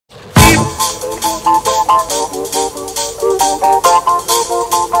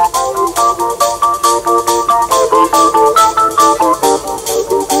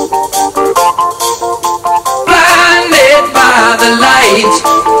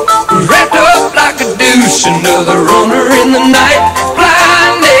Wrapped up like a douche, another runner in the night.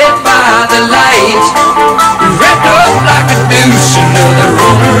 Blinded by the light. Wrapped up like a douche, another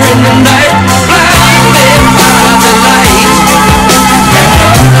runner in the night. Blinded by the light. Wrapped up like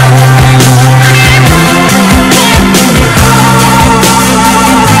a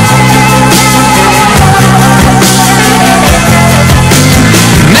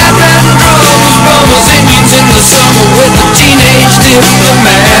Madman drums, bummers, Indians in the summer with a teenage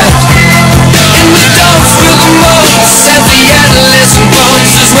diplomat. In the dumps with the monks as the adolescent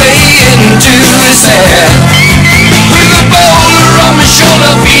bumps his way into his head. With a boulder on my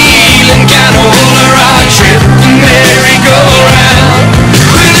shoulder, feeling kinda older, I trip the merry-go-round.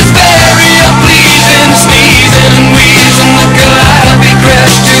 With his very unpleasing sneezing and wheezing, the calliope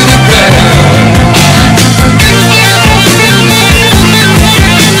crashed to the ground.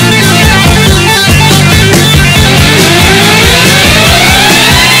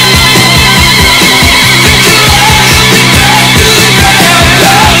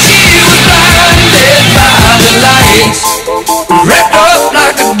 Wrapped up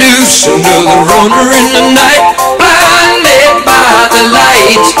like a douche, another runner in the night. Blinded by the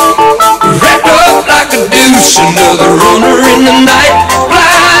light. Wrapped up like a douche, another runner in the night.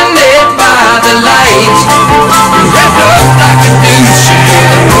 Blinded by the light. Wrapped up like a douche,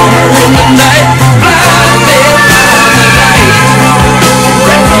 another runner in the night. Blinded by the light.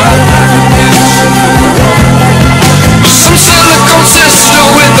 Wrapped up like a douche. Some silicone sister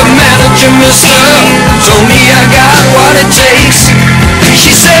with the manager mister told me I got what it takes. She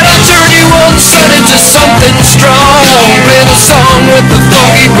said I'll turn you on, son, into something strong. Play the song with the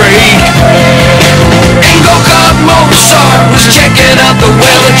funky break. And go-kart Mozart was checking out the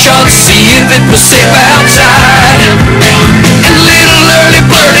weather chart to see if it was safe outside. And little early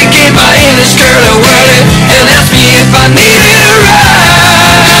birdie gave my English girl a whirly and asked me if I needed a ride.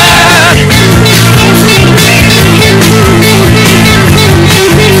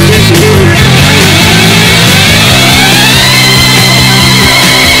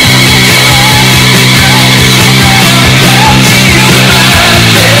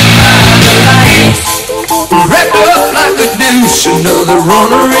 Wrapped up like a douche, another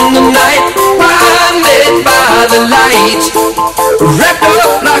runner in the night. Blinded by the light. Wrapped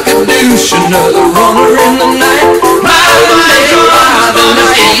up like a douche, another runner in the night. Blinded by the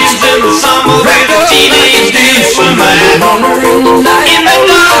light. Wrapped up like a douche, another runner in the night. In the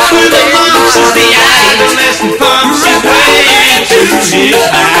dark with the lumps as the adolescent pumps his way to his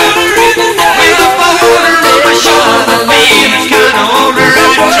life. With a boulder on my shoulder, feeling kinda older, I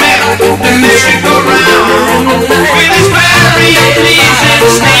trapped the merry-go-round. With his very pleasing,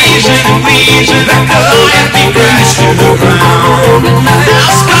 sneezing and wheezing,